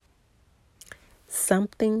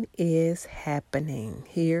Something is happening.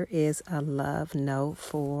 Here is a love note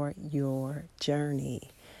for your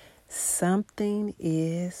journey. Something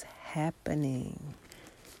is happening.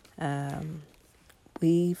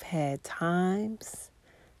 We've had times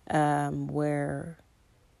where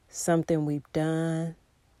something we've done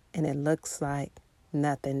and it looks like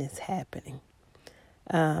nothing is happening.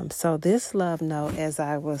 So this love note, as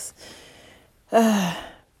I was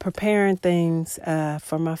preparing things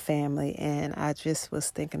for my family, and I just was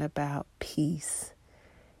thinking about peace.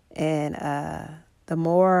 And the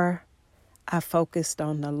more I focused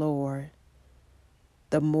on the Lord,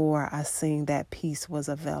 the more I seen that peace was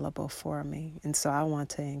available for me. And so I want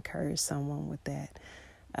to encourage someone with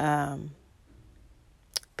that.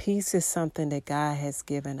 Peace is something that God has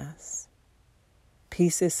given us.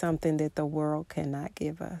 Peace is something that the world cannot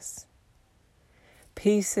give us.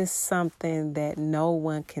 Peace is something that no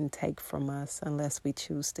one can take from us unless we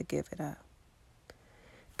choose to give it up.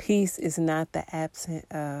 Peace is not the absence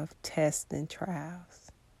of tests and trials.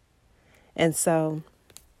 And so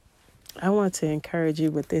I want to encourage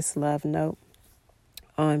you with this love note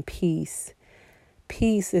on peace.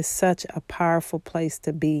 Peace is such a powerful place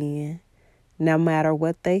to be in. No matter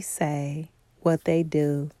what they say, what they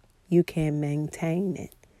do, you can maintain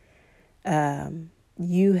it.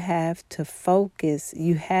 You have to focus.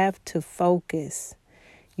 You have to focus.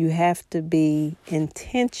 You have to be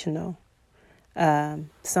intentional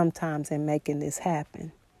sometimes in making this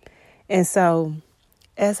happen. And so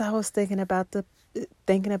as I was thinking about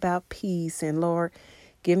peace, and Lord,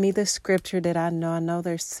 give me the scripture that I know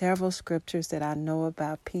there's several scriptures that I know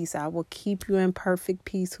about peace. I will keep you in perfect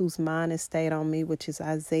peace whose mind is stayed on me, which is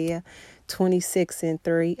Isaiah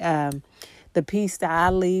 26:3. The peace that I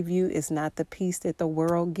leave you is not the peace that the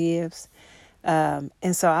world gives. And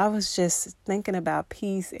so I was just thinking about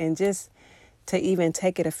peace, and just to even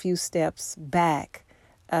take it a few steps back,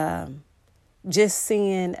 just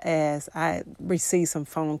seeing as I received some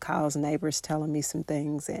phone calls, neighbors telling me some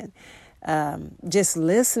things, and just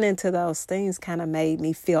listening to those things kind of made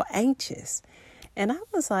me feel anxious. And I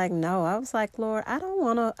was like, no, I was like, Lord, I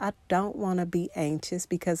don't want to be anxious,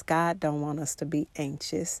 because God don't want us to be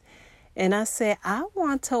anxious. And I said, I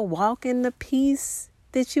want to walk in the peace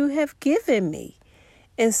that you have given me.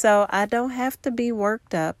 And so I don't have to be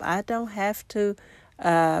worked up. I don't have to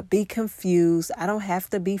be confused. I don't have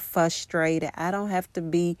to be frustrated. I don't have to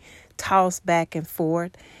be tossed back and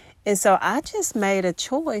forth. And so I just made a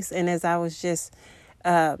choice. And as I was just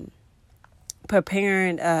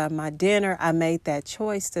preparing my dinner, I made that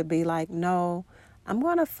choice to be like, no, I'm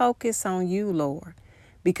going to focus on you, Lord.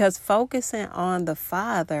 Because focusing on the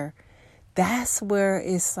Father, that's where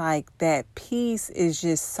it's like that peace is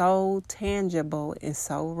just so tangible and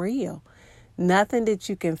so real. Nothing that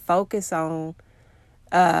you can focus on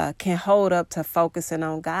can hold up to focusing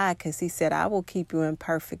on God, because he said, I will keep you in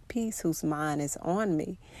perfect peace whose mind is on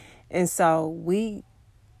me. And so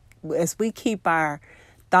as we keep our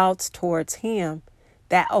thoughts towards him,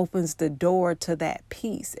 that opens the door to that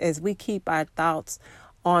peace. As we keep our thoughts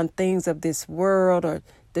on things of this world, or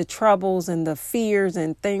the troubles and the fears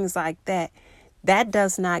and things like that, that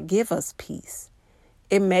does not give us peace.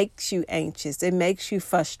 It makes you anxious. It makes you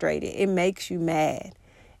frustrated. It makes you mad.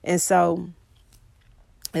 And so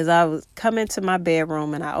as I was coming to my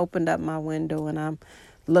bedroom, and I opened up my window, and I'm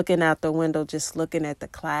looking out the window, just looking at the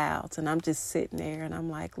clouds, and I'm just sitting there, and I'm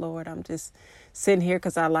like, Lord, I'm just sitting here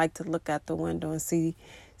because I like to look out the window and see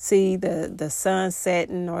the sun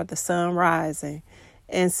setting or the sun rising.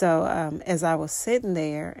 And so as I was sitting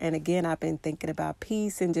there, and again, I've been thinking about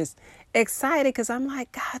peace and just excited, because I'm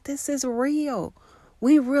like, God, this is real.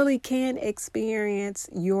 We really can experience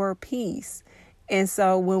your peace. And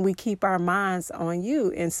so when we keep our minds on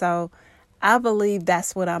you, and so I believe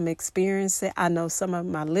that's what I'm experiencing. I know some of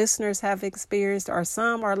my listeners have experienced, or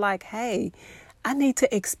some are like, hey, I need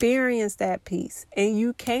to experience that peace. And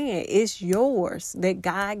you can. It's yours that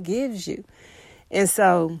God gives you. And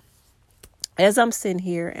so as I'm sitting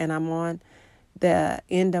here, and I'm on the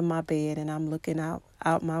end of my bed, and I'm looking out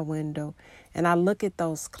my window, and I look at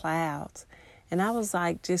those clouds, and I was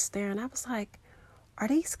like just staring. I was like, are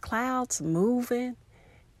these clouds moving?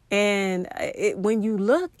 And when you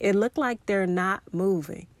look, it looked like they're not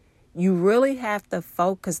moving. You really have to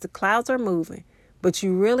focus. The clouds are moving, but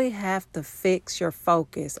you really have to fix your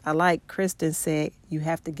focus. I like Kristen said, you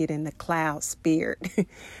have to get in the cloud spirit,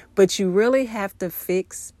 but you really have to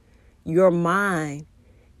fix your mind.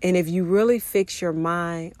 And if you really fix your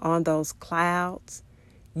mind on those clouds,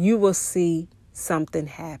 you will see something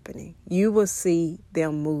happening. You will see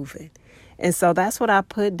them moving. And so that's what I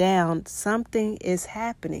put down. Something is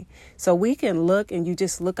happening. So we can look, and you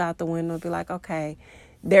just look out the window and be like, okay,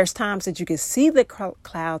 there's times that you can see the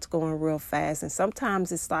clouds going real fast. And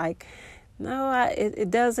sometimes it's like, no, it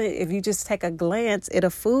doesn't. If you just take a glance, it'll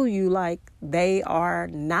fool you like they are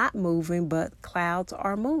not moving, but clouds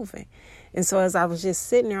are moving. And so as I was just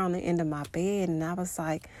sitting there on the end of my bed, and I was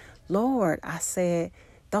like, Lord, I said,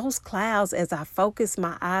 those clouds, as I focused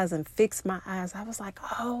my eyes and fixed my eyes, I was like,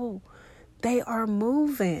 oh, they are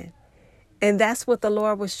moving. And that's what the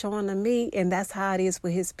Lord was showing to me. And that's how it is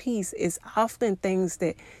with his peace. It's often things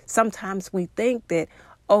that sometimes we think that,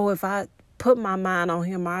 oh, if I put my mind on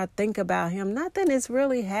him or I think about him, nothing is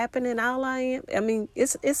really happening.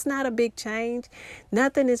 It's not a big change.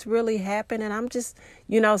 Nothing is really happening. I'm just,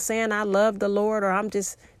 saying I love the Lord, or I'm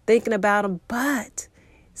just thinking about him. But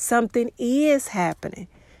something is happening.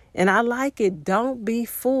 And I like it. Don't be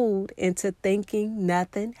fooled into thinking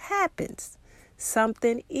nothing happens.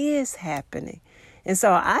 Something is happening. And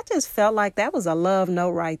so I just felt like that was a love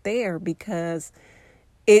note right there, because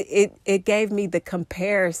it gave me the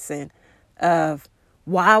comparison of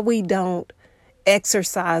why we don't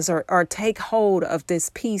exercise or take hold of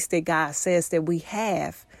this peace that God says that we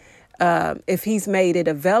have. If he's made it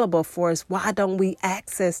available for us, why don't we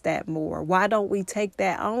access that more? Why don't we take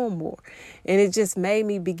that on more? And it just made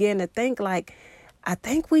me begin to think, like, I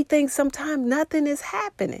think we think sometimes nothing is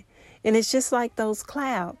happening. And it's just like those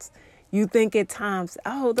clouds. You think at times,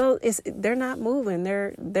 oh, they're not moving.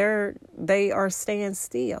 They are staying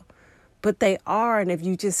still. But they are. And if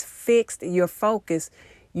you just fixed your focus,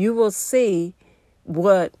 you will see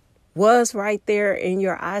what was right there in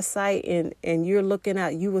your eyesight, and you're looking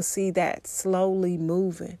out, you will see that slowly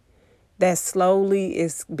moving. That slowly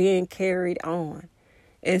is being carried on.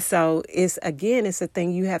 And so it's a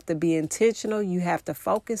thing you have to be intentional. You have to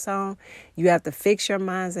focus on. You have to fix your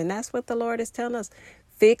minds. And that's what the Lord is telling us.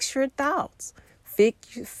 Fix your thoughts.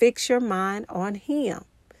 Fix your mind on him.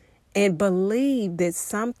 And believe that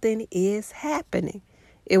something is happening.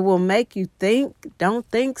 It will make you don't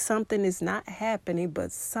think something is not happening,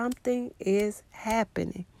 but something is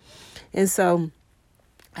happening. And so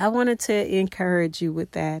I wanted to encourage you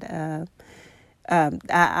with that.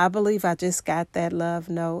 I believe I just got that love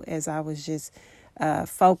note as I was just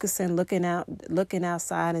focusing, looking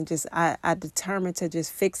outside, and just I determined to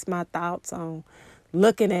just fix my thoughts on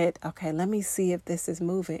looking at, okay, let me see if this is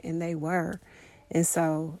moving. And they were. And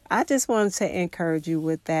so I just wanted to encourage you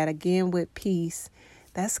with that. Again, with peace.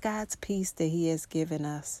 That's God's peace that he has given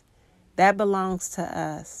us. That belongs to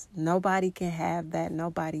us. Nobody can have that.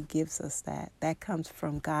 Nobody gives us that. That comes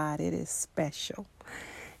from God. It is special.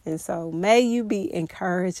 And so may you be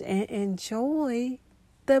encouraged and enjoy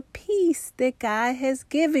the peace that God has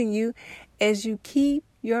given you as you keep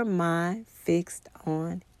your mind fixed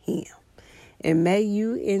on him. And may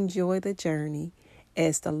you enjoy the journey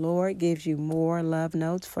as the Lord gives you more love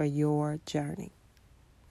notes for your journey.